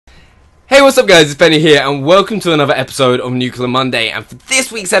what's up guys, it's Benny here and welcome to another episode of Nuclear Monday. And for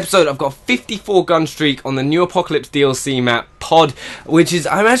this week's episode I've got a 54 gun streak on the New Apocalypse DLC map Pod, which is,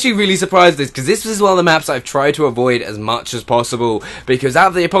 I'm actually really surprised at this because this is one of the maps I've tried to avoid as much as possible, because out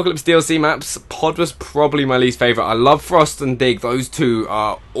of the Apocalypse DLC maps, Pod was probably my least favourite. I love Frost and Dig, those two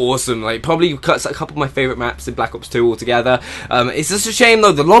are awesome, like probably cuts a couple of my favourite maps in Black Ops 2 altogether. It's just a shame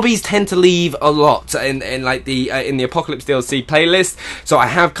though, the lobbies tend to leave a lot in like the in the Apocalypse DLC playlist, so I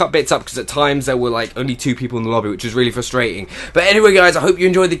have cut bits up because at times there were like only 2 people in the lobby, which is really frustrating. But anyway guys, I hope you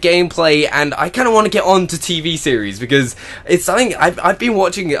enjoyed the gameplay, and I kind of want to get on to TV series because it's something I've been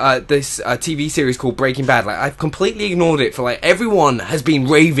watching this TV series called Breaking Bad. Like, I've completely ignored it for like, everyone has been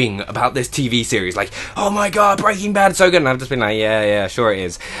raving about this TV series, like, oh my god, Breaking Bad is so good, and I've just been like, yeah, sure it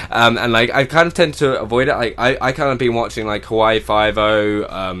is. And like, I kind of tend to avoid it. Like, I kind of been watching like Hawaii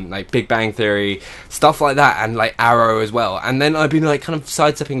Five-0, like Big Bang Theory, stuff like that, and like Arrow as well. And then I've been like kind of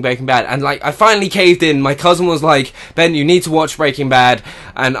sidestepping Breaking Bad, and like I finally caved in. My cousin was like, Ben, you need to watch Breaking Bad,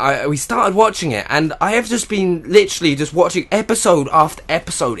 and we started watching it, and I have just been literally just watching episode after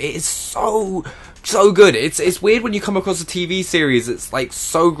episode. It is so good. It's weird when you come across a TV series that's like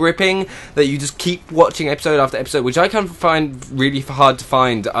so gripping that you just keep watching episode after episode, which I kind of find really hard to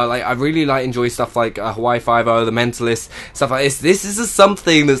find. Like, I really enjoy stuff like Hawaii Five-0, The Mentalist, stuff like this. This is just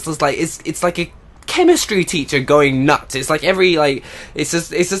something that's just like, it's like a chemistry teacher going nuts. It's like it's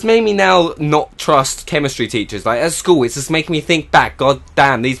just made me now not trust chemistry teachers. Like, at school, it's just making me think back, god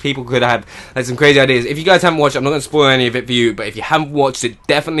damn, these people could have like some crazy ideas. If you guys haven't watched it, I'm not going to spoil any of it for you, but if you haven't watched it,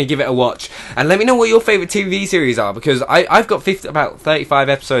 definitely give it a watch, and let me know what your favourite TV series are, because I've got about 35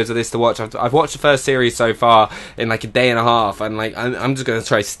 episodes of this to watch. I've watched the first series so far in like a day and a half, and like I'm just going to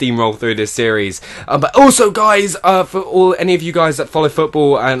try to steamroll through this series. But also guys, for any of you guys that follow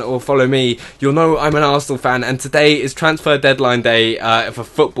football or follow me, you'll know I'm an Arsenal fan, and today is transfer deadline day for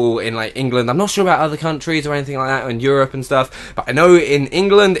football in like England. I'm not sure about other countries or anything like that, or in Europe and stuff, but I know in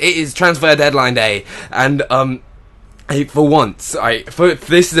England it is transfer deadline day, and for once,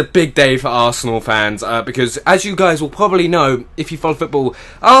 this is a big day for Arsenal fans, because as you guys will probably know if you follow football,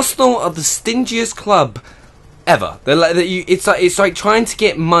 Arsenal are the stingiest club ever. It's like trying to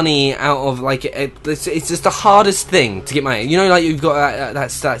get money out of like it's just the hardest thing to get money. You know, like you've got that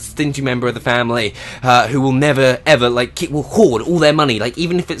stingy member of the family who will never ever will hoard all their money. Like,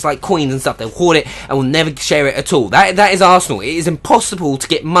 even if it's like coins and stuff, they'll hoard it and will never share it at all. That is Arsenal. It is impossible to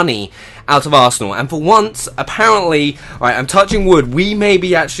get money out of Arsenal, and for once, apparently, right, I'm touching wood, we may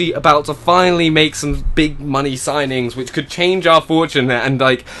be actually about to finally make some big money signings which could change our fortune, and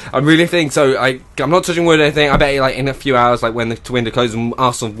like, I really think so. I'm not touching wood or anything. I bet like in a few hours, like when the window closes and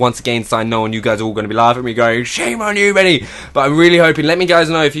Arsenal once again sign no one, you guys are all going to be laughing at me going, shame on you, Benny. But I'm really hoping, let me guys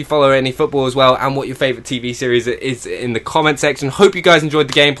know if you follow any football as well, and what your favourite TV series is in the comment section. Hope you guys enjoyed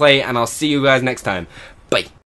the gameplay, and I'll see you guys next time. Bye.